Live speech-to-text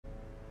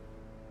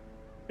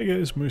Hey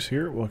guys, Moose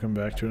here. Welcome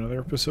back to another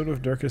episode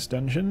of Darkest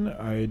Dungeon.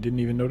 I didn't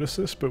even notice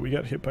this, but we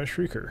got hit by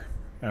Shrieker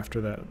after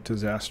that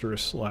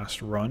disastrous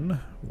last run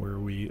where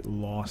we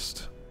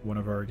lost one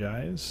of our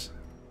guys.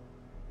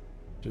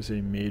 Which is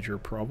a major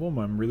problem.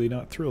 I'm really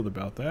not thrilled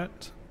about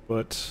that.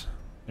 But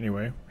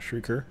anyway,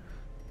 Shrieker.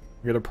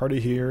 We got a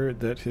party here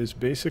that is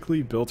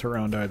basically built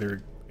around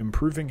either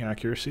improving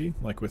accuracy,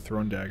 like with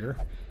Thrown Dagger,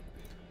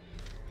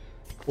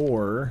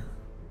 or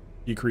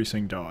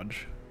decreasing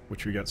dodge,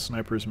 which we got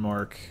Sniper's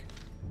Mark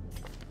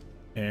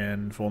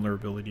and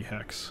Vulnerability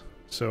Hex.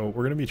 So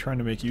we're going to be trying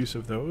to make use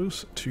of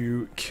those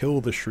to kill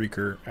the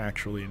Shrieker,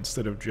 actually,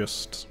 instead of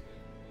just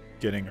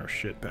getting our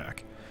shit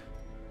back.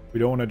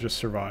 We don't want to just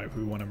survive,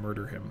 we want to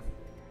murder him.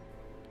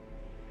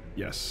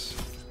 Yes.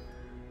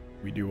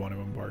 We do want to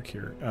embark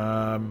here.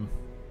 I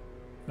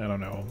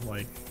don't know,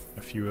 like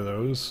a few of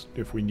those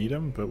if we need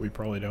them, but we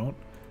probably don't.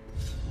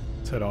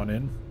 Let's head on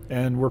in.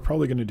 And we're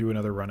probably going to do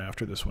another run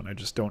after this one. I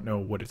just don't know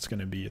what it's going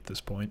to be at this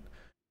point.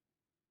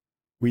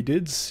 We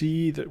did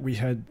see that we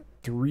had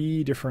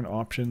 3 different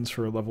options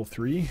for a level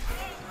 3,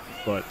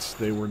 but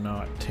they were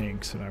not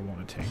tanks, and I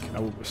want a tank.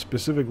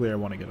 Specifically, I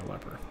want to get a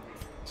leper.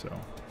 So,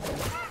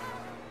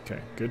 okay,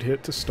 good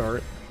hit to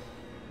start.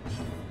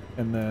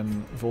 And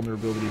then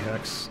Vulnerability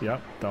Hex.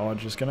 Yep,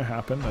 dodge is going to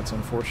happen. That's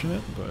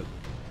unfortunate, but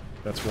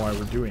that's why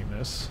we're doing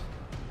this.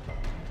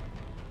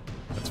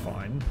 That's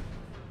fine.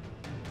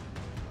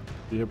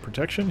 Do you have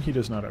protection? He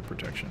does not have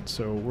protection.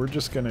 So we're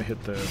just going to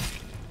hit the...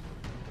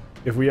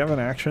 If we have an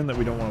action that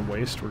we don't want to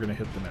waste, we're going to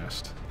hit the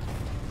nest.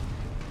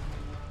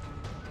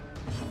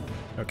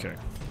 Okay.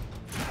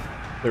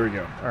 There we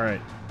go.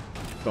 Alright.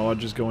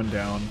 Dodge is going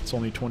down. It's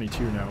only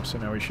 22 now, so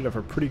now we should have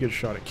a pretty good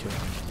shot at killing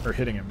him, or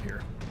hitting him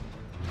here.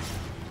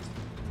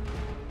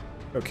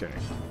 Okay.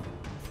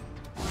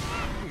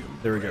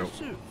 There we go.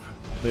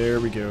 There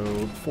we go.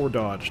 4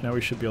 dodge. Now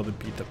we should be able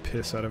to beat the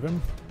piss out of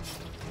him.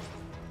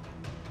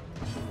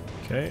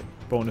 Okay.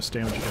 Bonus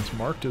damage against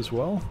marked as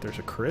well. There's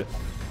a crit.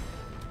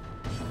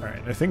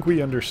 Alright, I think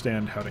we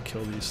understand how to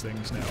kill these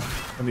things now.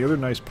 And the other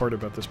nice part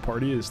about this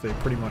party is they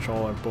pretty much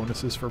all have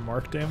bonuses for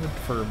mark damage,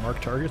 for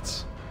mark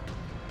targets.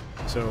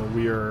 So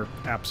we are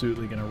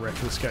absolutely going to wreck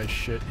this guy's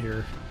shit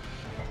here.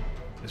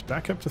 He's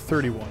back up to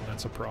 31,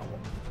 that's a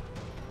problem.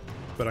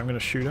 But I'm going to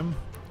shoot him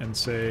and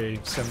say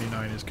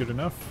 79 is good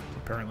enough.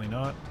 Apparently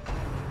not.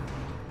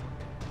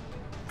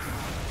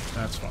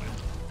 That's fine.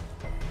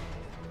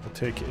 We'll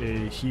take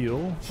a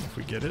heal if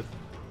we get it.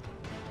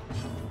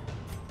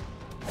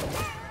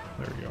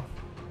 There we go.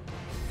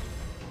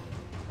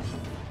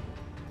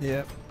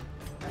 Yep.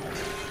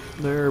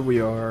 There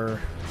we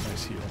are.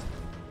 Nice heal.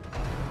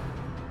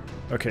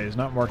 Okay, he's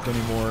not marked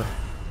anymore.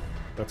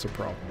 That's a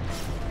problem.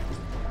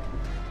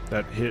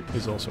 That hit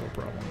is also a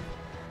problem.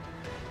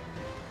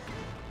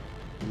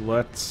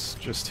 Let's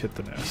just hit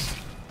the nest.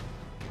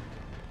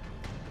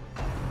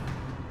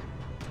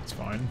 That's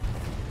fine.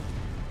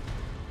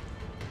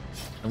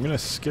 I'm gonna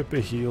skip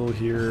a heal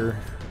here.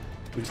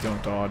 Please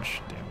don't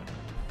dodge. Damn it.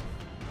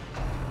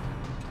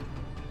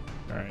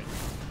 Alright.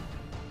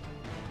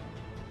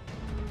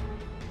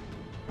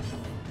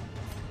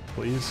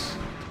 Please.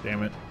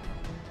 Damn it.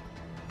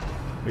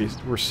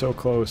 We're so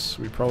close.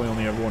 We probably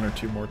only have 1 or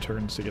 2 more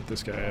turns to get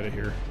this guy out of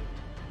here.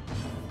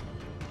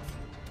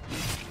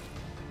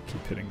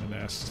 Keep hitting the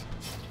nest.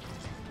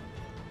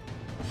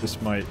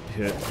 This might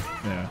hit.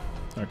 Yeah.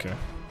 Okay.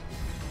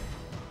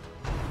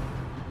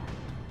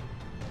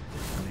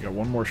 We got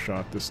 1 more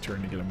shot this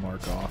turn to get a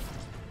mark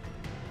off.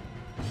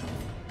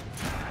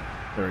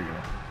 There we go.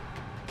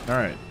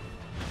 Alright.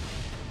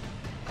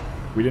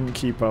 We didn't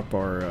keep up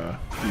our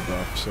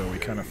debuff, so we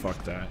kind of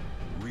fucked that.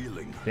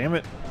 Damn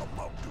it.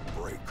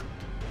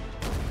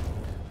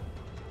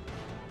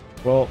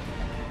 Well,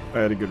 I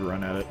had a good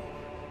run at it.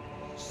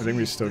 I think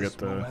we still get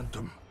the...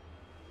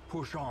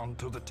 Push on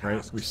to the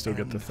right? We still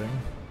get the thing?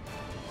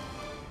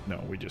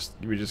 No, we just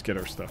get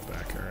our stuff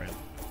back, alright.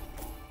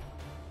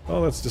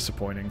 Well, that's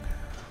disappointing.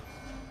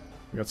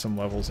 We got some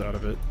levels out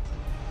of it.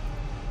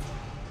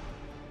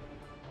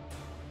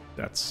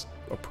 That's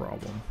a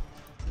problem.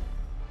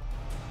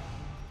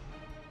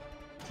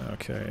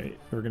 Okay,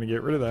 we're gonna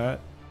get rid of that.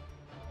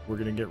 We're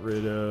gonna get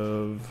rid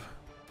of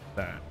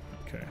that.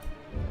 Okay.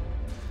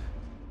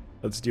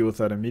 Let's deal with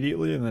that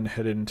immediately and then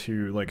head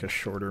into like a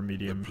shorter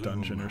medium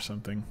dungeon or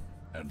something.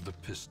 And the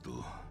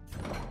pistol.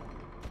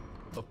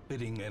 A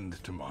fitting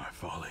end to my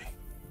folly.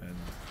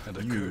 And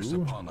a curse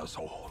upon us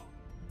all.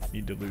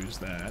 Need to lose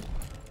that.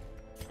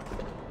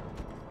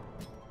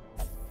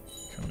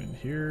 Come in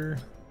here.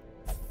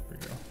 There we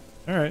go.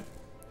 Alright.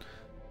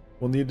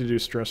 We'll need to do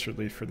stress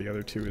relief for the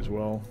other 2 as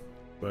well,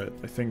 but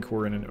I think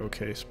we're in an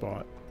okay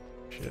spot.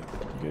 Shit.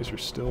 You guys are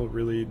still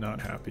really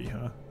not happy,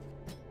 huh?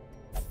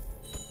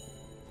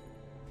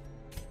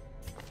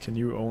 Can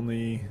you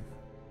only...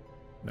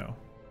 No.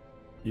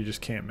 You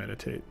just can't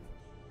meditate.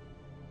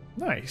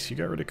 Nice, you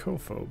got rid of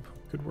Cophobe.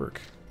 Good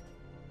work.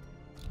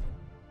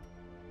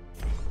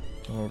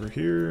 Come over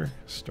here,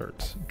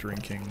 start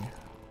drinking.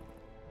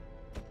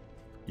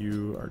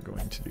 You are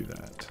going to do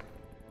that.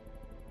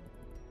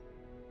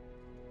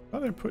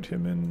 thought I put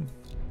him in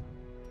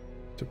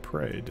to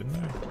pray, didn't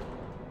I?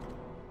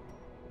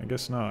 I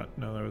guess not.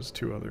 No, there was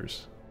 2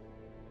 others.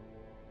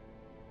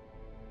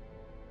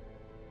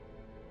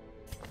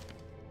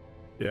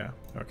 Yeah,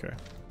 okay.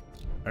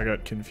 I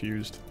got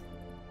confused.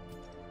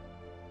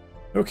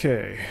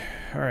 Okay,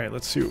 alright,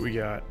 let's see what we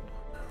got.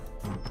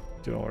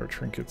 Get all our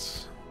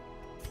trinkets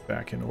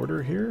back in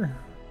order here.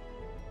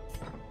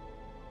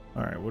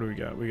 Alright, what do we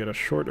got? We got a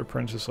short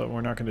apprentice level.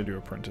 We're not going to do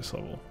apprentice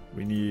level.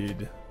 We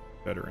need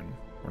veteran.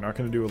 We're not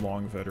going to do a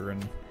long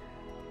veteran.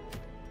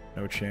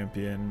 No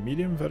champion.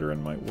 Medium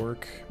veteran might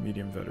work.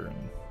 Medium veteran.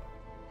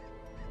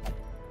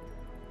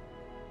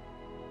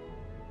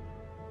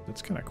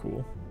 That's kind of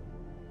cool.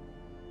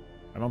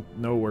 I don't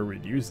know where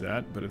we'd use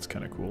that, but it's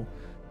kind of cool.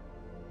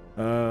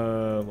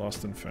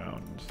 Lost and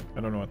found.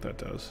 I don't know what that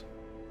does.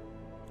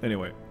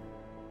 Anyway.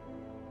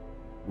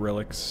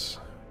 Relics.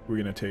 We're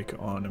going to take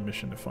on a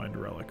mission to find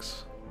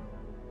relics.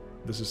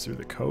 This is through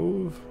the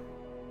cove.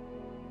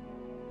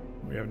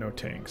 We have no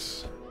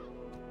tanks.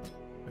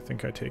 I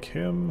think I take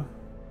him.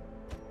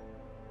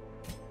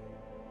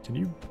 Can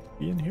you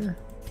be in here?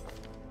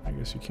 I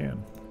guess you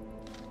can.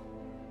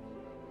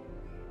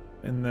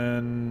 And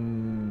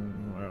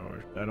then...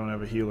 oh, I don't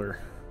have a healer.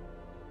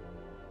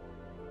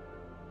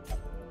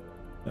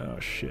 Oh,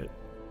 shit.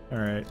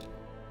 Alright.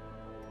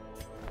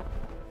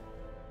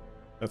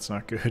 That's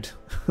not good.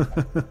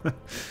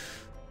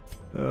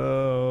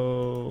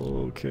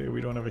 Oh, okay,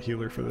 we don't have a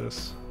healer for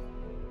this.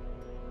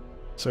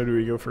 So do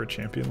we go for a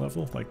champion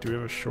level? Like, do we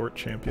have a short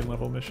champion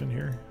level mission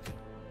here?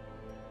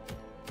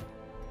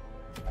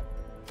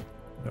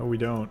 No, we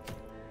don't.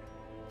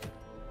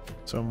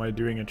 So am I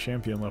doing a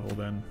champion level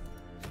then?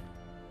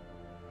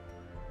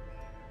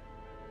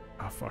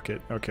 Ah, fuck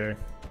it. Okay.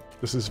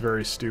 This is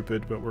very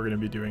stupid, but we're going to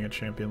be doing a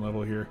champion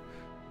level here.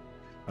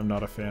 I'm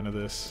not a fan of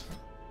this.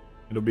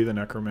 It'll be the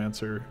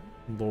Necromancer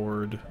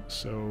Lord,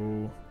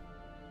 so...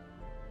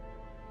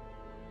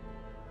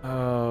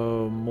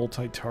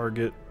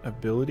 multi-target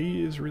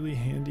ability is really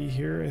handy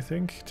here, I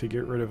think, to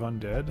get rid of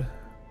undead.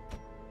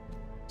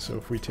 So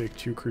if we take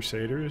 2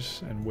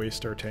 Crusaders and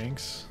waste our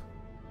tanks,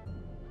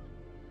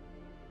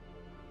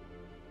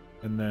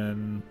 and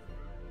then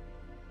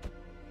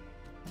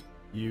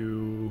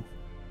you...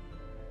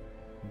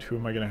 who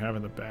am I going to have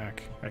in the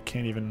back? I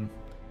can't even...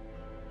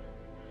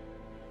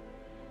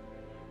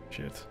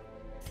 shit.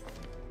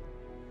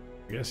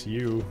 I guess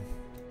you.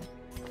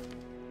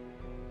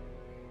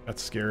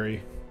 That's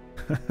scary.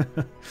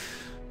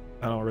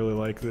 I don't really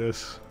like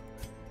this.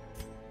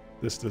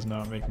 This does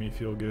not make me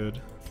feel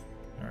good.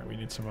 Alright, we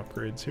need some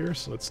upgrades here,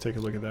 so let's take a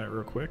look at that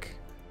real quick.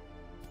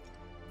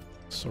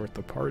 Sort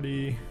the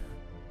party.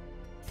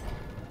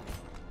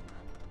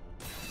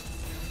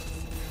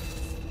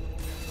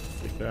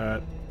 Take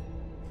that.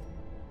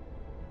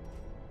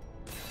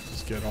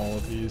 Just get all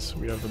of these.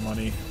 We have the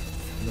money.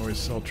 We can always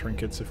sell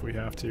trinkets if we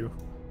have to.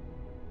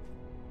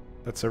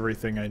 That's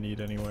everything I need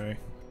anyway.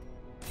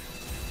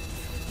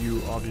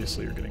 You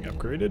obviously are getting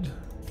upgraded.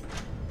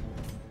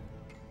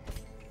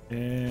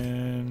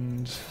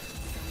 And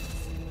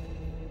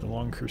the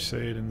Long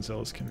Crusade and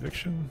Zealous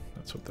Conviction.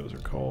 That's what those are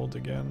called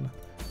again.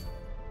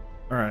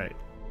 Alright.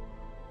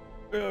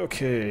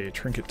 Okay,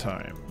 trinket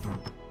time.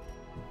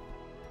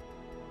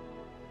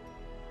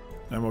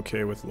 I'm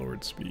okay with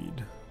lowered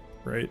speed,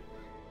 right?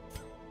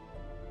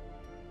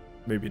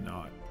 Maybe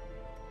not.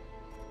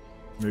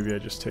 Maybe I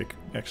just take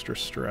extra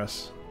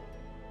stress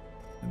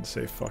and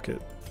say fuck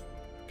it,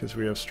 because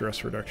we have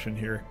stress reduction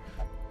here.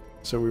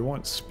 So we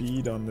want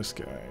speed on this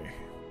guy.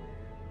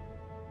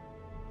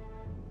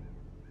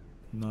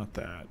 Not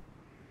that.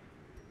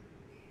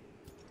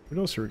 What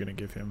else are we going to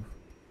give him?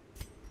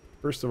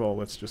 First of all,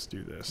 let's just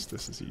do this.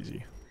 This is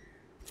easy.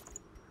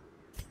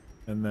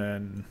 And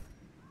then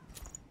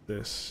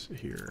this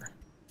here.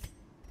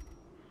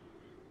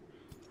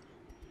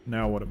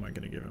 Now what am I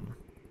going to give him?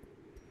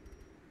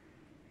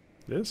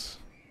 This?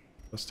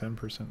 Plus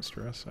 10%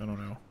 stress? I don't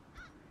know.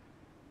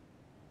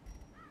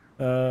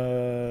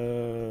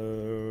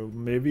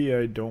 Maybe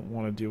I don't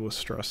want to deal with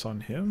stress on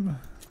him.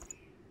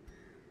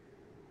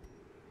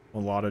 A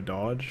lot of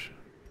dodge.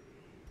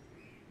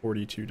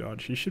 42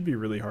 dodge. He should be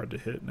really hard to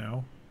hit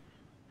now.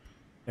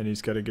 And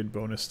he's got a good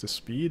bonus to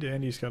speed,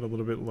 and he's got a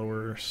little bit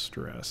lower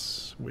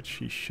stress, which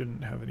he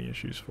shouldn't have any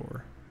issues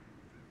for.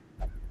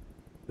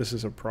 This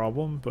is a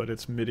problem, but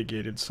it's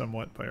mitigated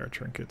somewhat by our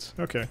trinkets.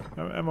 Okay,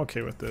 I'm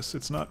okay with this.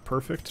 It's not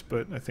perfect,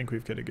 but I think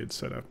we've got a good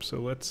setup. So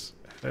let's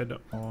head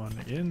on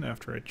in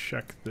after I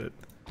check that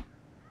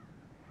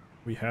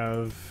we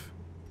have...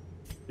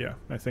 Yeah,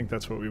 I think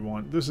that's what we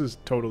want. This is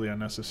totally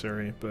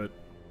unnecessary, but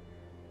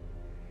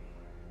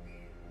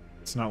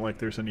it's not like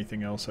there's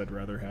anything else I'd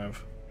rather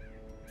have.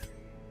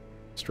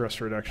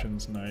 Stress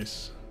reduction's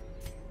nice.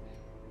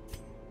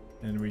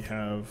 And we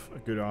have a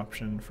good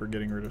option for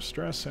getting rid of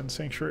stress and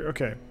sanctuary.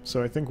 Okay,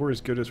 so I think we're as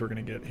good as we're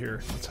going to get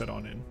here. Let's head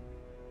on in.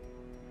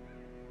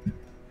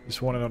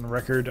 Just wanted on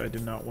record, I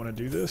did not want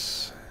to do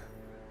this.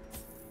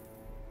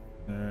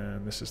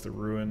 And this is the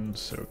ruin,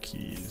 so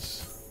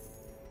keys.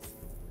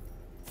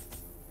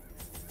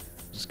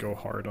 just go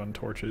hard on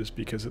torches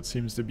because it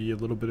seems to be a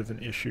little bit of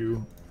an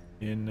issue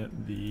in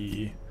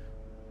the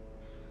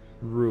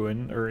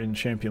ruin or in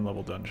champion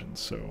level dungeons.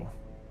 So,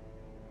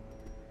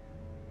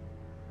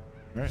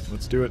 all right,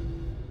 let's do it.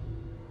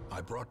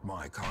 I brought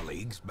my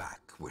colleagues back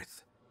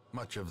with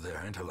much of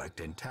their intellect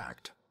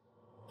intact.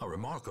 A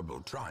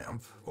remarkable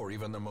triumph for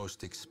even the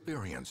most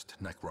experienced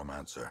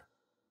necromancer.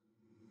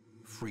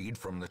 Freed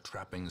from the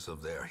trappings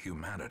of their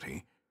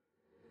humanity,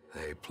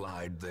 they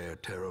plied their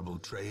terrible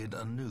trade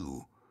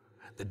anew.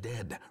 The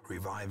dead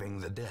reviving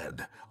the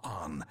dead,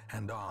 on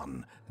and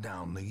on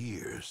down the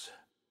years.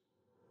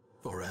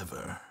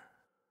 Forever.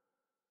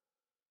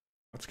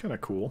 That's kind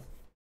of cool.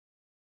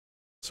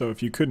 So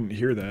if you couldn't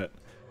hear that,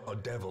 a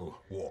devil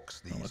walks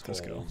these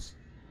halls.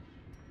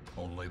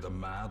 Only the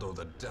mad or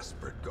the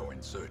desperate go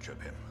in search of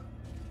him.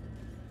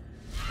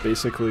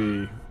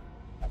 Basically,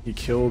 he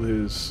killed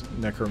his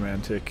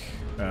necromantic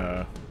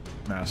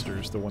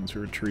masters, the ones who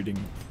were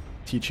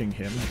teaching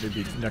him.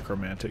 Maybe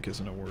necromantic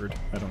isn't a word,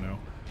 I don't know.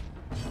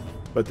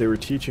 But they were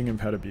teaching him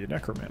how to be a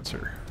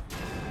necromancer.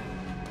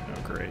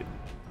 Oh, great.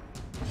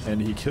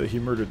 And he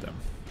murdered them.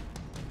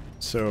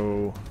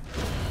 So,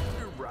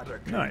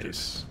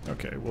 nice.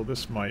 Okay, well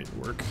this might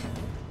work.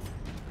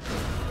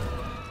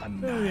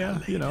 Oh, yeah,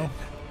 you know.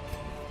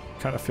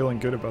 Kind of feeling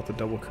good about the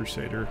double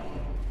Crusader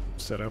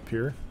setup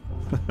here.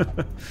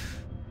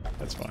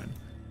 That's fine.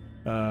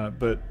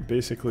 But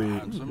basically,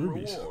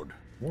 rubies.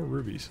 More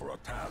rubies. For a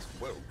task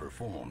well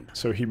performed.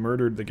 So he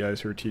murdered the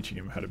guys who were teaching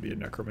him how to be a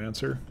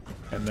necromancer,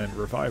 and then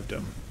revived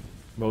them,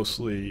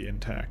 mostly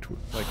intact.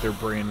 Like their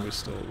brain was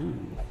still. Ooh,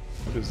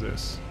 what is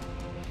this?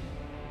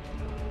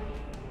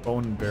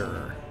 Bone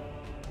bearer.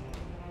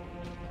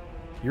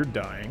 You're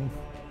dying.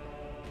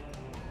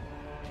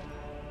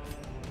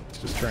 Let's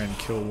just try and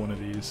kill one of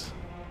these.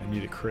 I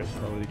need a crit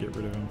probably to get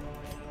rid of him.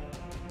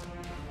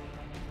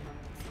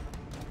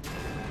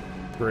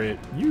 Great.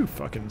 You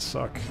fucking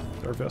suck.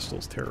 Our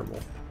Vestal's terrible.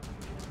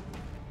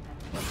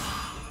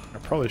 I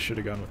probably should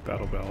have gone with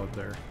Battle Ballad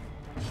there.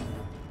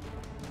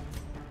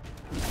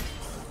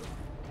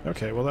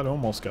 Okay, well that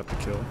almost got the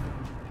kill.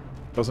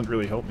 Doesn't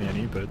really help me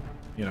any, but,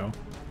 you know,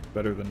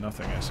 better than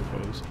nothing, I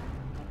suppose.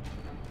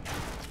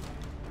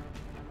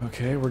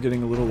 Okay, we're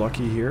getting a little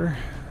lucky here.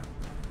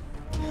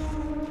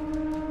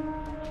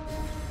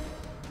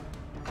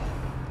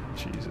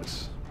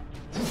 Jesus.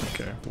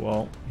 Okay,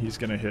 well, he's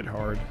gonna hit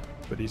hard,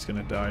 but he's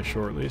gonna die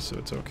shortly, so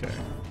it's okay.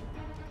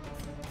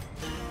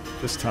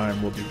 This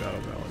time will be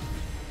Battle Ballad.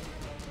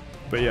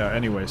 But yeah,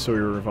 anyway, so he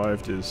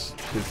revived his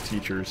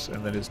teachers,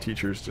 and then his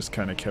teachers just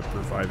kind of kept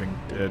reviving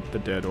the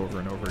dead over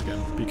and over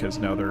again, because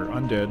now they're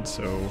undead,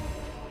 so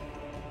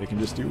they can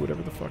just do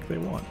whatever the fuck they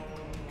want.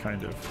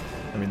 Kind of.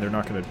 I mean, they're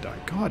not gonna die.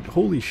 God,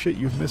 holy shit,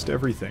 you've missed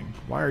everything.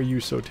 Why are you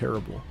so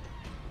terrible?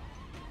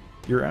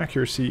 Your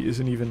accuracy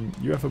isn't even...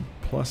 You have a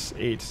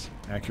 +8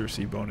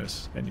 accuracy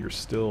bonus, and you're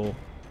still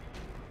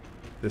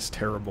this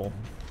terrible.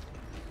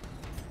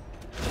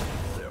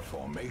 Their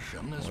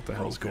formation is what the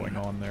hell's going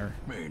on there?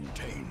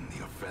 Maintain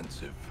the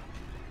offensive.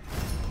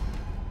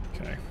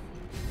 Okay.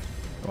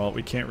 Well,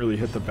 we can't really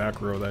hit the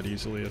back row that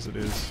easily as it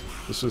is.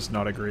 This was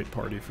not a great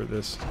party for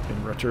this,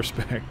 in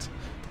retrospect.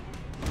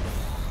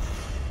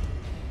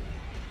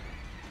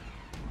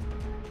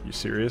 You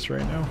serious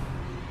right now?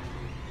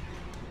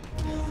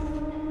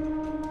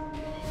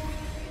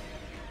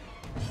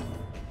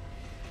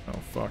 Oh,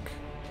 fuck.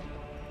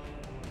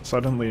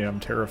 Suddenly I'm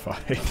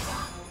terrified.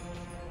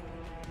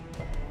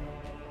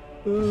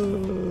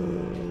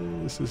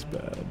 This is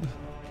bad.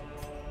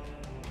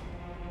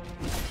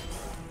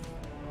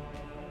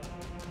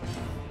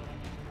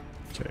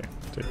 Okay,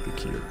 take the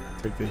cue.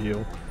 Take the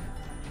heal.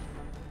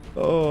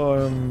 Oh,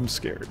 I'm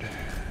scared.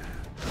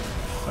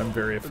 I'm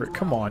very afraid.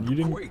 Come on,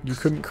 you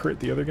couldn't crit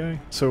the other guy?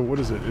 So what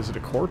is it? Is it a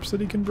corpse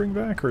that he can bring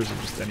back, or is it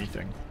just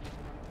anything?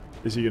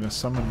 Is he gonna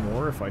summon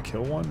more if I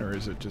kill one, or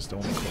is it just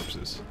only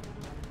corpses?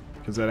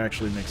 Because that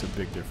actually makes a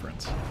big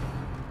difference.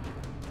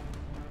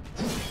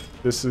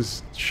 This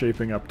is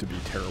shaping up to be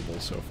terrible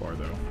so far,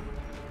 though.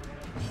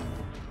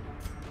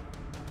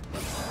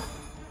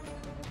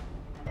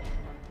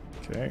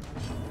 Okay.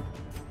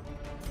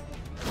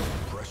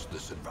 Press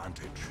this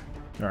advantage.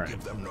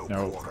 Alright,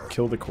 now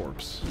kill the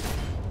corpse.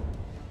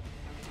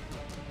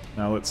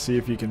 Now let's see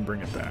if you can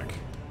bring it back.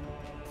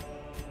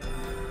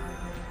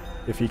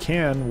 If he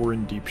can, we're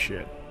in deep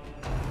shit.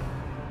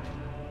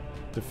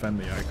 Defend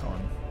the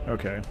icon.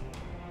 Okay.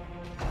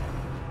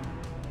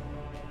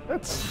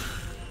 That's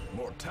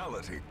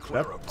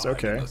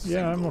okay.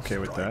 Yeah, I'm okay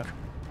with that.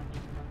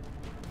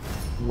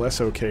 Less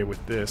okay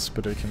with this,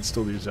 but I can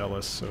still do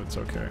Zealous, so it's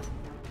okay.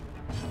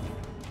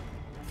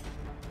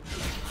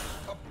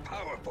 A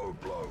powerful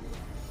blow.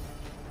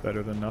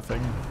 Better than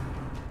nothing.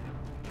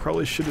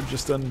 Probably should have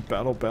just done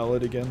Battle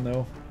Ballad again,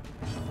 though.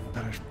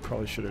 I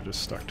probably should have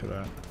just stuck to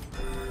that.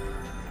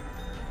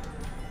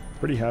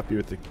 Pretty happy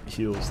with the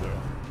heals,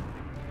 though.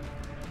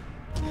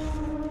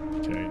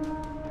 Okay.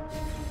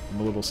 I'm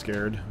a little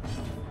scared.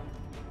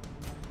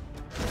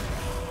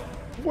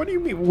 What do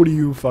you mean? What do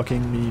you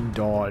fucking mean,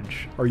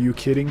 dodge? Are you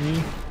kidding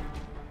me?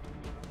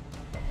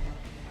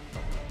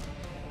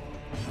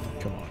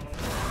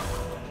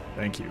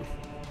 Thank you.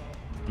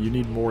 You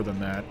need more than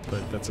that,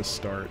 but that's a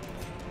start.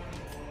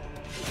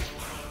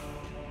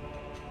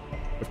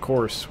 Of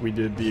course, we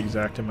did the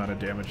exact amount of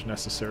damage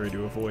necessary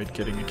to avoid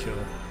getting a kill.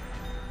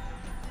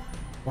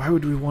 Why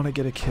would we want to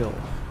get a kill?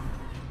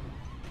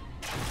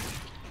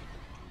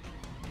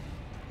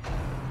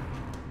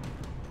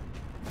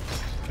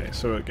 Okay,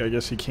 so I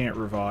guess he can't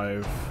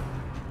revive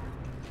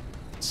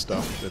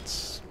stuff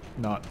that's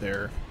not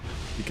there.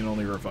 He can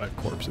only revive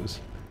corpses.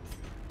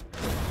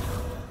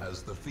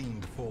 As the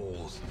fiend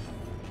falls,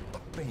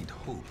 a faint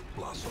hope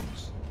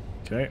blossoms.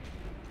 Okay.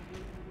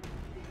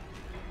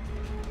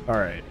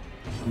 Alright.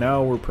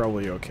 Now we're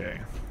probably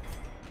okay.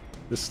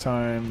 This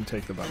time,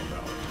 take the battle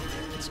ballot.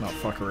 Let's not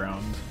fuck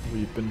around.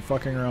 We've been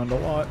fucking around a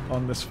lot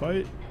on this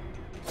fight.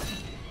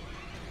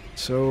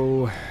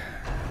 So,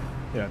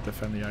 yeah,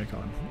 defend the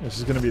icon. This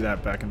is going to be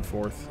that back and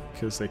forth,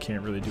 because they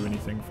can't really do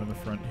anything from the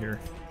front here.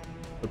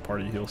 The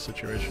party heal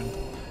situation.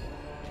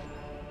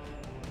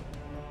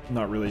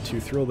 Not really too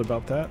thrilled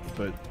about that,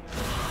 but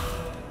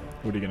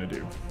what are you going to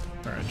do?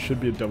 Alright, should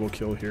be a double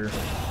kill here.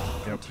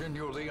 Yep.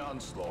 Continue the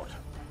onslaught.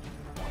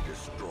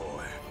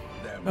 Destroy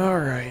them.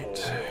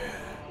 Alright.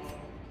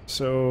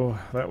 So,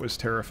 that was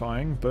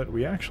terrifying, but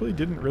we actually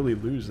didn't really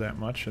lose that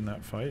much in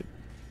that fight.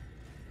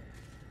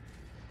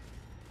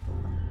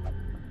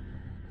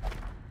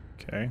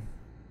 Okay,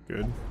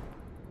 good.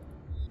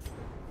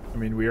 I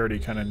mean, we already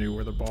kind of knew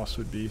where the boss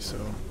would be, so...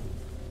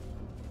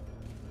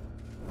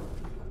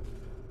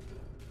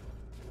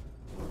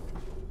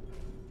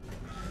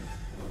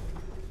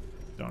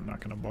 I'm not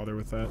going to bother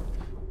with that.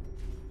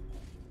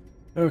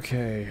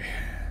 Okay.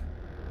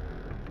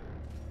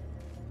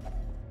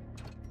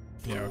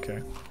 Yeah,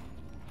 okay.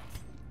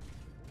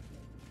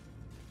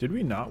 Did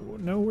we not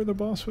know where the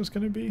boss was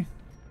going to be?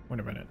 Wait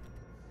a minute.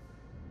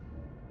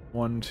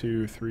 1,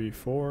 2, 3,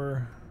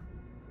 4.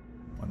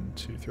 1,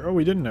 2, 3. Oh,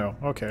 we didn't know.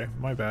 Okay,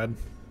 my bad.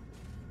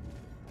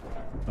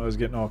 I was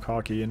getting all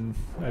cocky and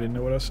I didn't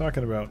know what I was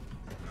talking about.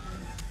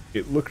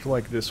 It looked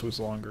like this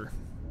was longer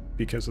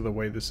because of the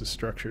way this is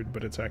structured,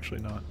 but it's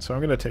actually not. So I'm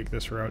going to take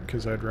this route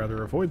because I'd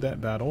rather avoid that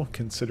battle,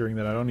 considering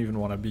that I don't even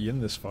want to be in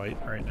this fight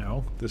right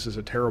now. This is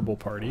a terrible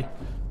party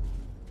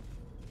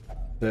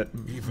that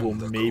will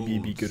maybe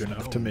be good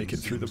enough to make it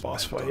through the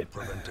boss fight.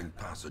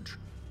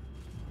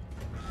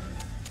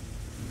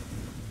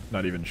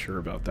 Not even sure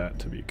about that,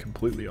 to be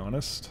completely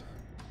honest.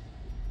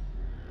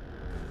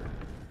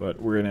 But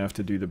we're going to have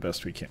to do the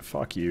best we can.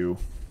 Fuck you.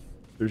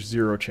 There's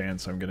zero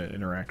chance I'm going to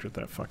interact with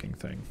that fucking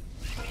thing.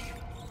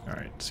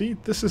 Alright, see?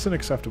 This is an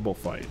acceptable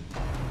fight.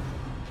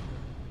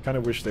 Kind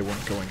of wish they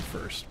weren't going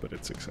first, but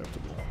it's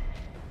acceptable.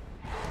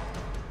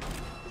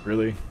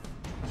 Really?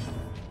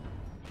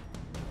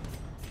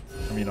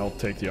 I mean, I'll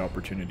take the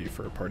opportunity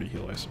for a party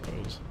heal, I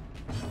suppose.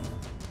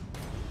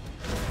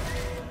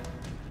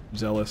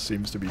 Zealous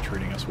seems to be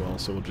treating us well,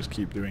 so we'll just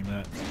keep doing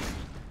that.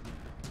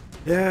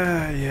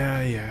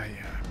 Yeah.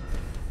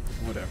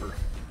 Whatever.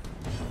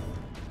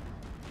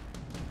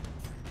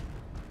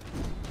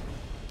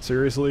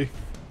 Seriously?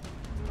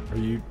 Are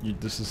you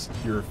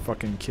you're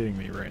fucking kidding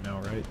me right now,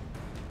 right?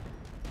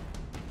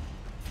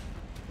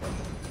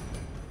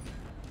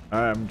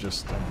 I'm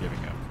giving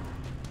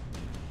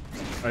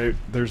up.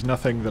 There's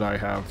nothing that I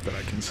have that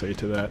I can say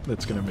to that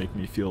that's gonna make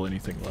me feel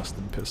anything less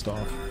than pissed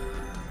off.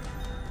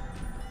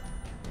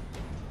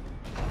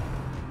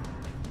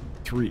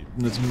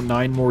 That's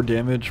 9 more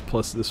damage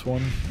plus this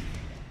one.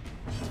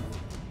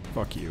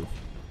 Fuck you.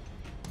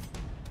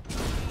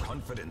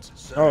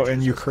 Oh,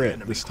 and you crit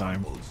this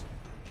time.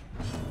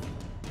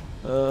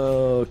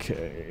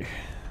 Okay.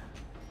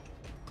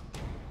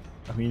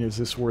 I mean, is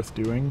this worth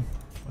doing?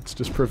 Let's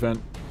just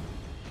prevent...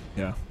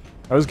 Yeah.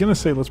 I was gonna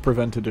say let's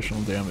prevent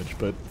additional damage,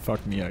 but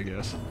fuck me, I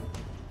guess.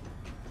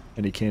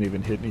 And he can't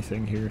even hit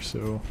anything here,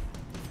 so...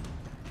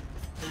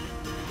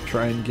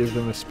 Try and give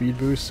them a speed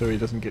boost so he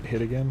doesn't get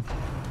hit again.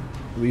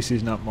 At least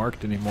he's not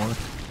marked anymore.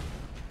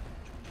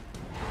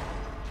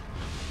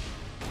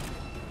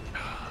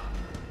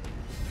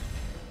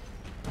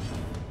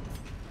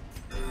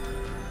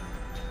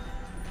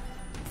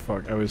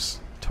 Fuck, I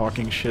was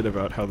talking shit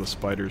about how the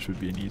spiders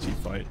would be an easy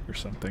fight or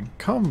something.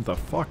 Come the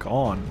fuck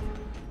on!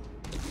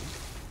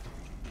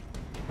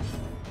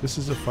 This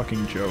is a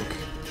fucking joke.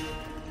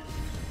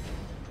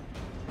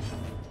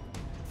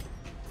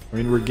 I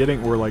mean,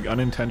 we're like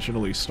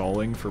unintentionally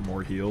stalling for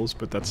more heals,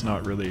 but that's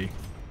not really...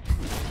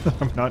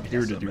 I'm not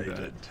here to do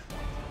that.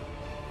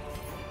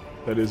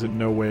 That is in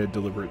no way a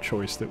deliberate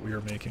choice that we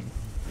are making.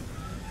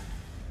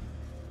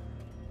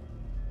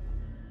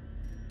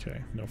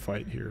 Okay, no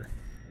fight here.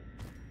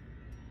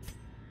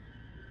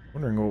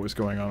 Wondering what was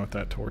going on with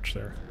that torch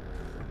there.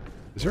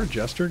 Is our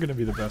Jester going to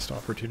be the best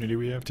opportunity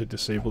we have to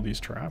disable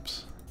these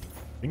traps?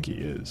 I think he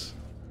is.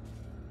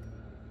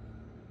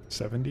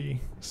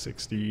 70,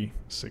 60,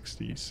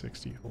 60,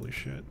 60. Holy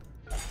shit.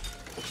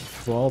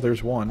 Well,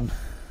 there's one.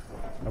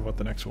 How about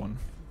the next one?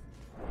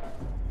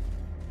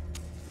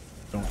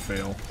 Don't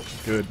fail.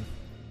 Good.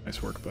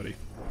 Nice work, buddy.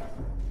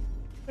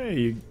 Hey,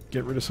 you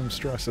get rid of some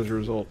stress as a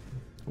result.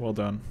 Well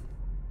done.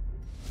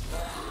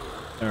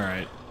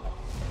 Alright.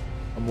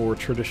 more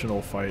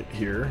traditional fight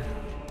here.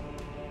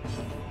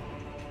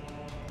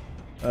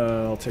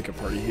 I'll take a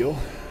party heal.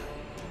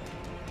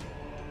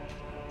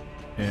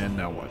 And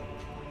now what?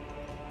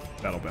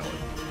 Battle Ballad.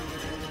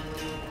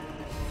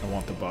 I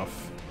want the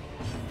buff.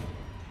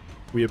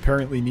 We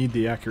apparently need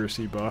the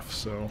accuracy buff,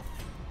 so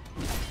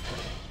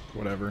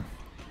whatever.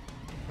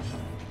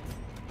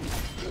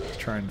 Let's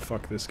try and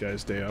fuck this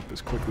guy's day up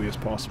as quickly as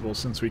possible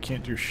since we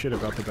can't do shit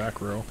about the back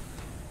row.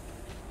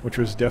 Which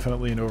was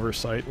definitely an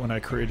oversight when I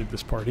created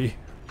this party.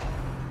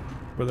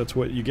 But that's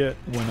what you get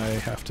when I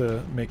have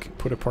to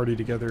put a party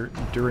together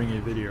during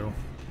a video.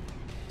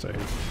 So I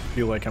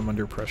feel like I'm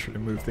under pressure to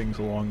move things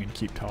along and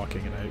keep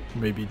talking, and I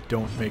maybe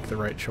don't make the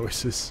right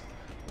choices.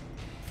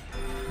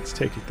 Let's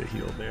take it to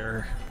heal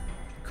there.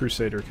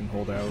 Crusader can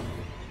hold out.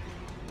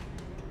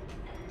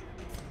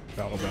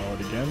 Battle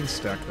Ballad again,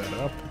 stack that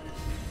up.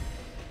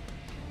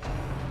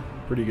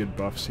 Pretty good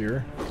buffs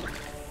here.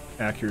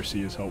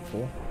 Accuracy is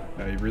helpful.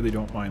 I really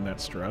don't mind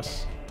that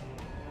stress.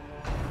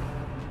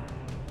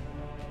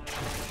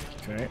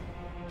 Okay.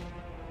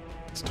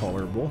 It's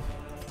tolerable.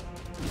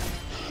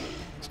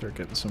 Start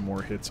getting some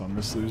more hits on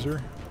this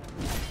loser.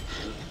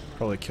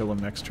 Probably kill him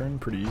next turn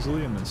pretty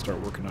easily and then start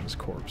working on his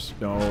corpse.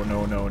 No,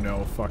 no, no,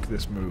 no. Fuck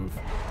this move.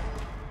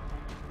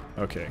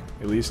 Okay.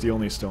 At least he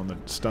only stunned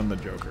the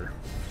Joker.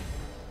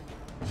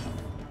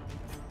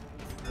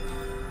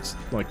 It's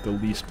like the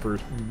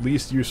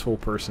least useful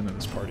person in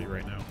this party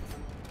right now.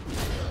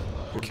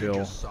 The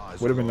kill.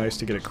 Would have been nice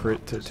to get a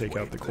crit to take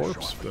out the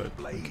corpse, but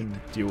we can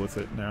deal with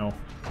it now.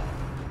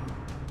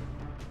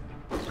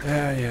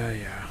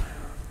 Yeah.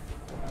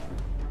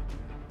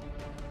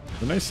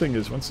 The nice thing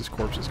is, once his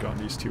corpse is gone,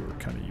 these two are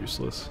kind of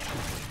useless.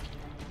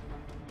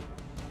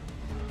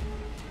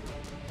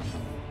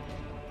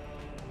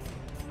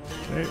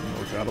 Okay,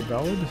 more Battle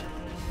Ballad.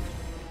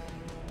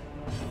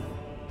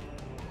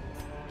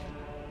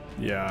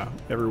 Yeah,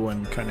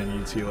 everyone kind of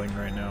needs healing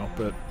right now,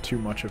 but too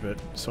much of it,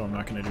 so I'm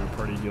not going to do a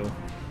party heal.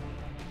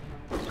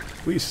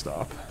 Please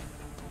stop.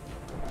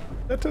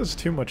 That does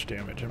too much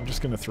damage. I'm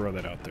just going to throw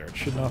that out there. It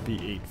should not be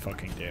 8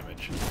 fucking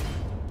damage.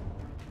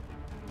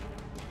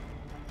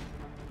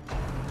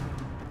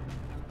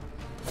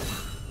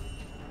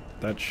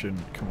 That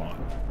shouldn't... Come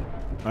on.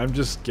 I'm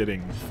just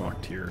getting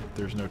fucked here.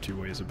 There's no two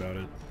ways about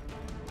it.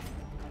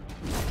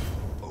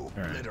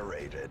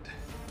 Obliterated.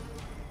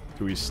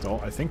 Do we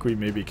stall? I think we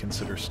maybe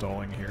consider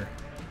stalling here.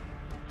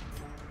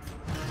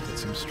 Get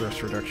some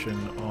stress reduction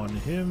on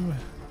him.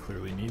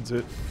 Clearly needs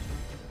it.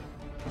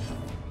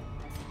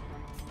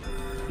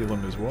 Heal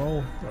him as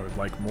well. I would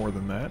like more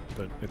than that,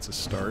 but it's a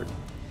start.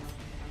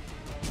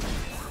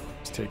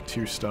 Let's take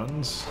 2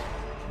 stuns.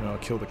 And I'll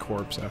kill the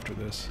corpse after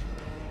this.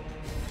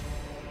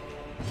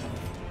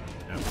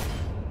 Yep.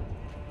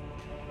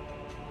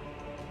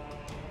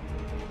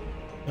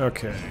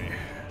 Okay.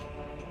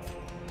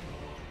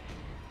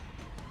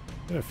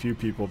 A few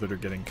people that are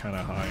getting kind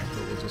of high,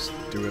 but we'll just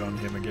do it on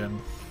him again.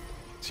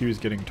 So he was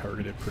getting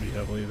targeted pretty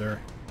heavily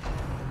there.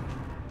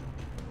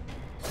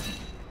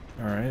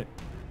 Alright.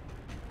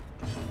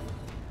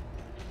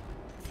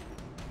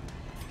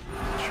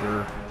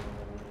 Sure.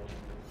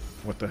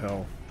 What the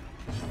hell?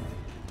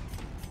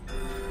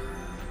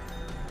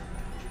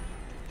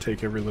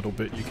 Take every little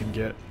bit you can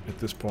get at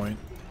this point.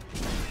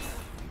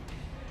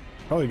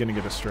 Probably gonna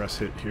get a stress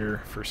hit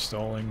here for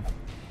stalling.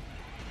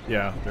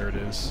 Yeah, there it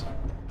is.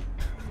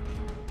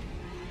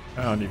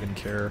 I don't even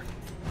care.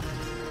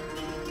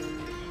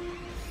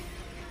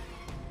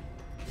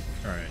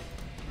 Alright.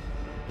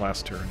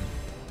 Last turn.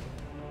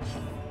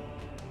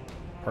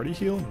 Party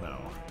heal? No.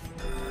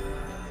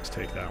 Let's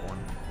take that one.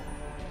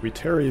 We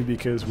tarry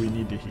because we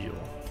need to heal.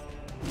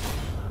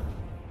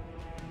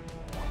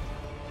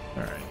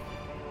 Alright.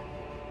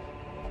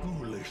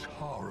 Foolish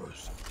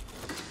horrors.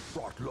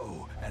 Brought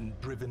low and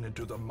driven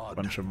into the mud.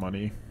 Bunch of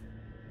money.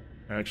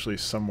 I actually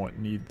somewhat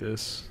need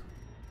this.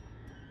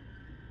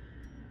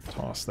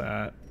 Toss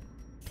that.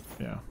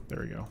 Yeah,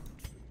 there we go.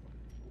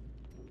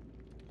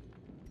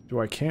 Do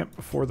I camp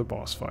before the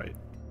boss fight?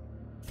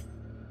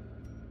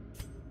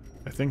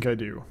 I think I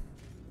do.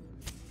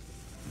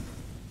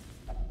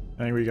 I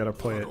think we gotta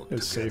play it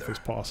as safe as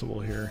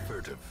possible here.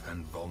 Furtive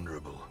and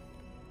vulnerable.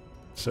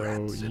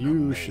 So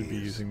you should be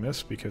using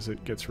this because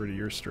it gets rid of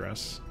your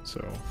stress.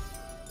 So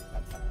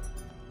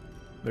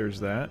there's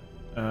that.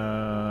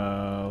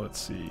 Let's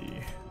see.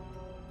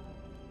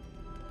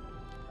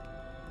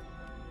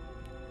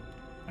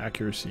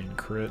 Accuracy and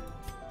crit.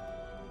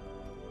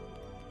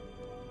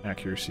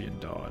 Accuracy and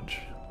dodge.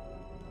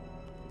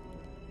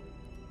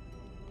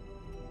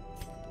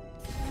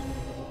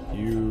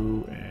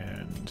 You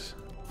and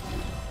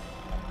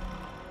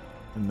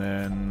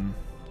then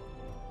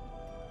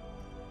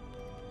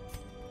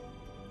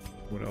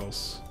what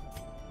else?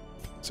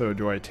 So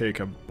do I take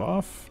a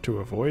buff to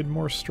avoid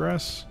more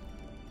stress?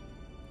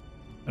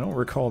 I don't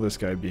recall this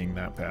guy being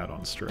that bad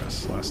on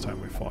stress last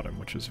time we fought him,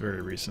 which was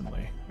very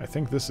recently. I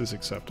think this is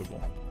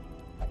acceptable.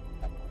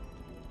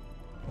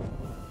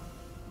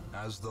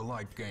 As the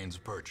light gains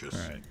purchase,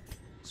 Alright.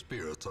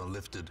 spirits are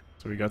lifted.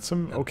 So we got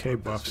some okay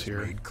buffs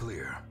here. Made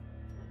clear.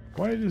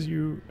 Why does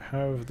you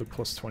have the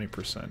plus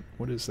 20%?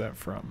 What is that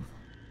from?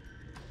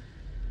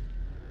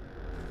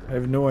 I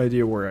have no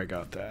idea where I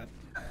got that.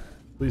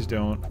 Please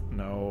don't.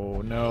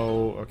 No,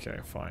 no. Okay,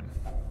 fine.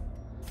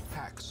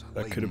 Packs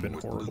That could have been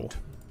laden with horrible. loot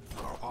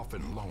are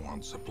often low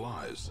on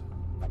supplies.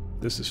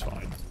 This is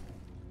fine.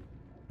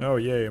 Oh,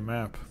 yay, a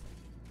map.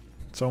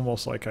 It's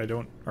almost like I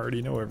don't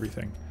already know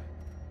everything.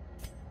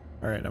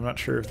 Alright, I'm not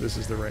sure if this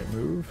is the right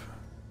move.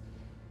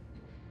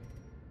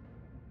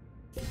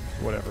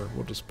 Whatever,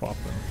 we'll just pop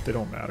them. They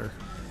don't matter.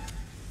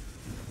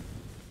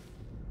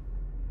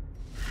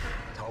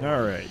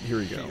 Alright, here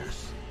we go.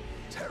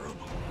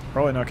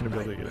 Probably not going to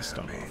be able to get a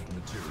stun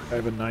off. I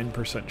have a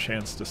 9%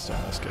 chance to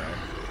stun this guy.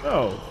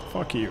 Oh,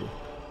 fuck you.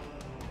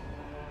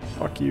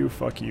 Fuck you,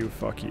 fuck you,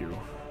 fuck you.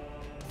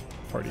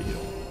 Party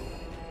heal.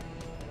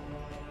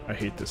 I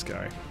hate this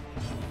guy.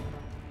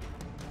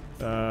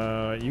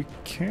 You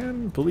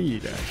can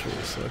bleed,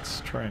 actually, so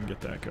let's try and get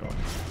that going.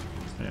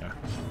 Yeah.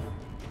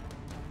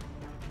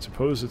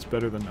 Suppose it's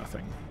better than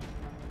nothing.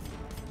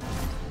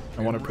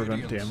 I want to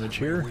prevent damage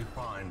here.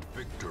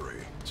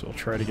 So I'll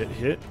try to get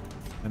hit,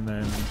 and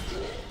then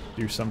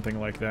do something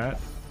like that,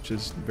 which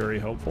is very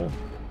helpful.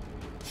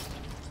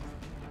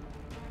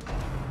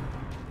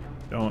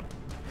 Don't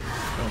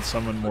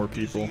summon more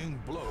people.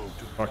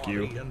 Fuck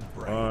you.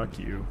 Fuck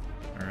you.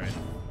 Alright.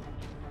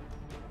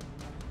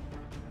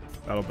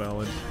 Battle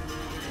Ballad.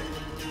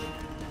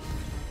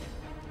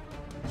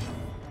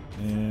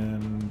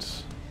 And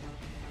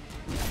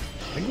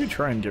I think we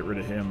try and get rid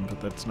of him, but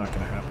that's not going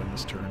to happen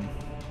this turn.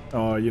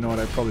 Oh, you know what?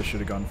 I probably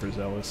should have gone for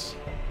Zealous.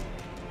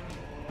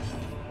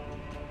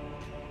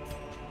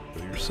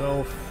 Kill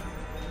yourself.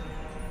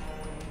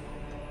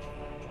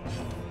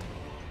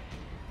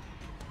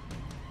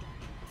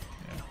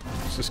 Yeah,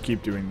 let's just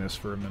keep doing this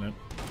for a minute.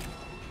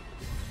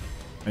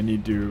 I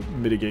need to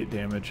mitigate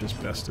damage as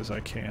best as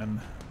I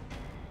can.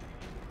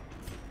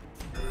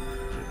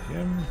 Get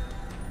him.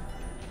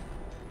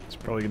 It's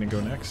probably going to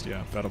go next.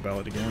 Yeah, Battle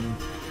Ballad again.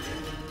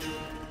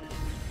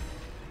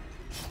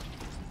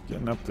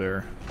 Getting up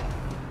there.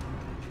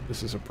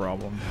 This is a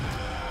problem.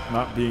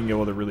 Not being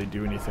able to really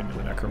do anything to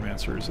the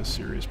Necromancer is a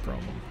serious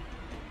problem.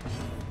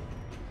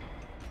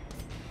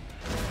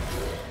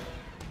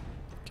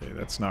 Okay,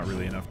 that's not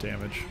really enough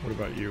damage. What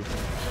about you?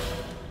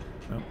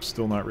 Nope,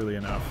 still not really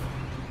enough.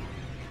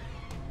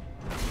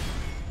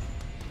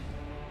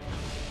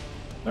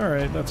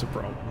 Alright, that's a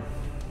problem.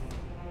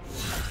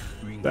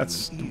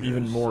 That's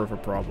even more of a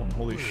problem.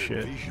 Holy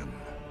shit.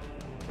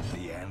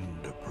 The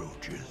end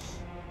approaches.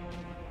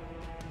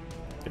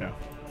 Yeah,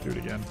 do it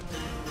again.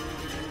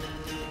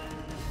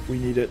 We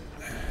need it.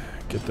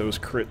 Get those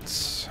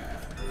crits.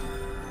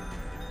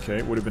 Okay,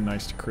 it would have been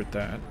nice to crit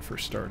that, for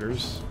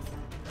starters.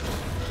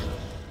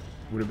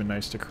 Would have been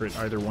nice to crit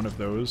either one of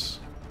those.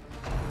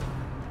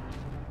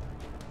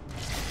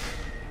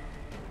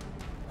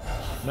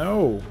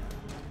 No!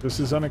 This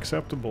is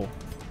unacceptable.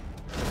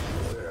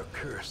 Their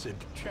cursed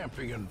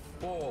champion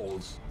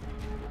falls.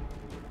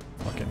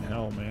 Fucking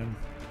hell, man.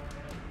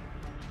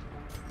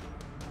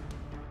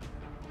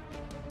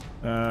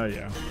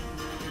 Yeah.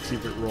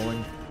 Keep it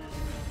rolling.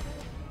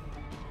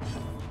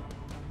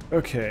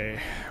 Okay,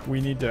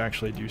 we need to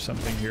actually do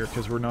something here,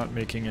 because we're not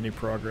making any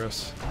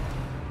progress.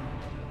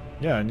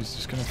 Yeah, and he's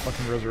just gonna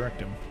fucking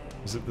resurrect him.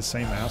 Is it the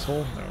same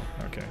asshole?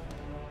 No, okay.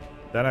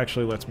 That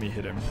actually lets me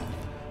hit him.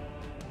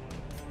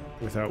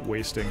 Without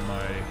wasting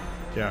my...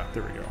 Yeah,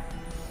 there we go.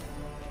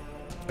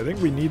 I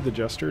think we need the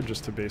Jester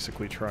just to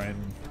basically try and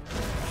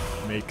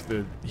make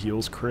the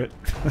heals crit.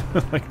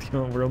 Like, you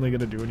know, we're only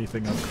gonna do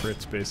anything on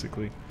crits,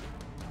 basically.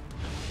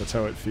 That's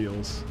how it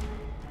feels.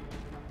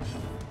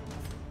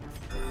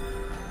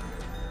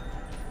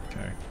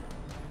 Okay.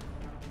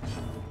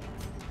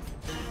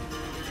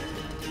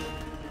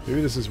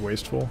 Maybe this is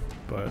wasteful,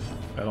 but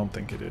I don't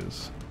think it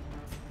is.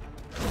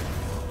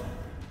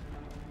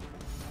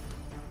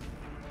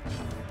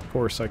 Of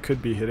course, I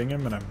could be hitting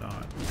him, and I'm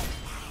not.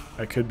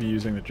 I could be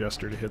using the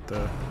Jester to hit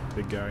the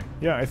big guy.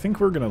 Yeah, I think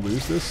we're gonna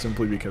lose this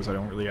simply because I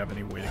don't really have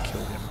any way to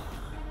kill him.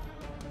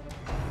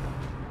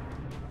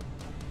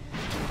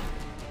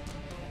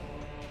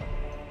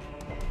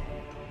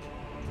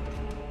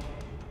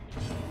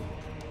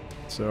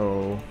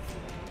 So...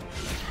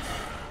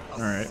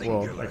 Alright,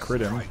 well, I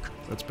crit him.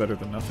 That's better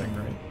than nothing,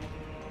 right?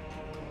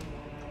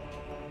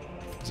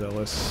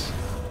 Zealous.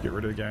 Get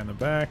rid of the guy in the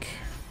back.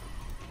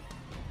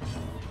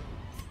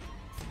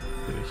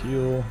 Get a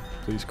heal.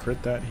 Please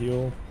crit that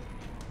heal.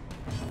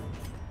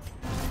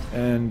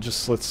 And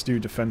just let's do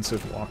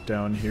defensive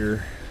lockdown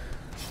here.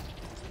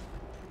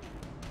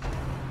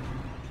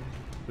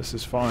 This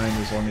is fine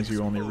as long as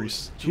you only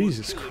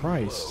Jesus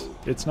Christ.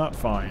 It's not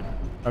fine.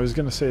 I was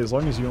gonna say as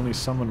long as you only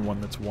summon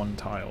one that's one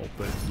tile,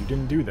 but you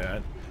didn't do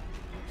that.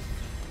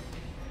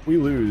 We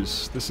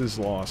lose. This is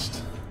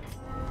lost.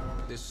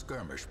 This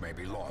skirmish may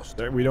be lost.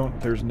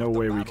 There's no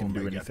way we can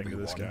do anything to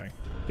this guy.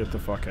 Get the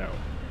fuck out.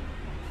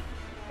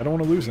 I don't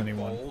want to lose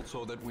anyone.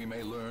 So that we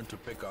may learn to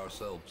pick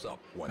ourselves up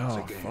once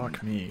Oh, again.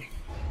 fuck me.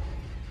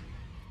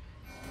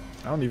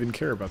 I don't even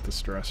care about the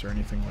stress or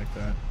anything like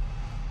that.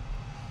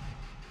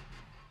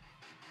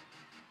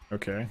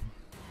 Okay.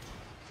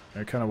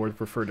 I kind of would have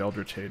preferred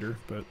Eldritch Hater,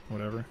 but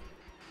whatever.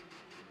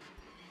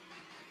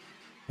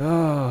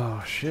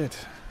 Oh,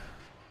 shit.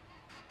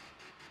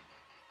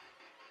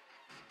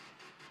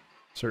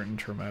 Certain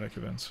traumatic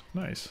events.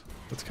 Nice.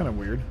 That's kind of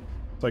weird.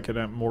 It's like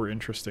a more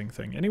interesting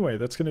thing. Anyway,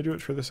 that's going to do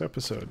it for this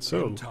episode.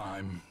 So,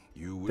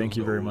 thank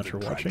you very much for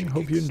watching.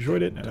 Hope you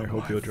enjoyed it, and I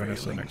hope you'll join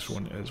us in the next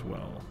one as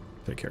well.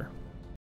 Take care.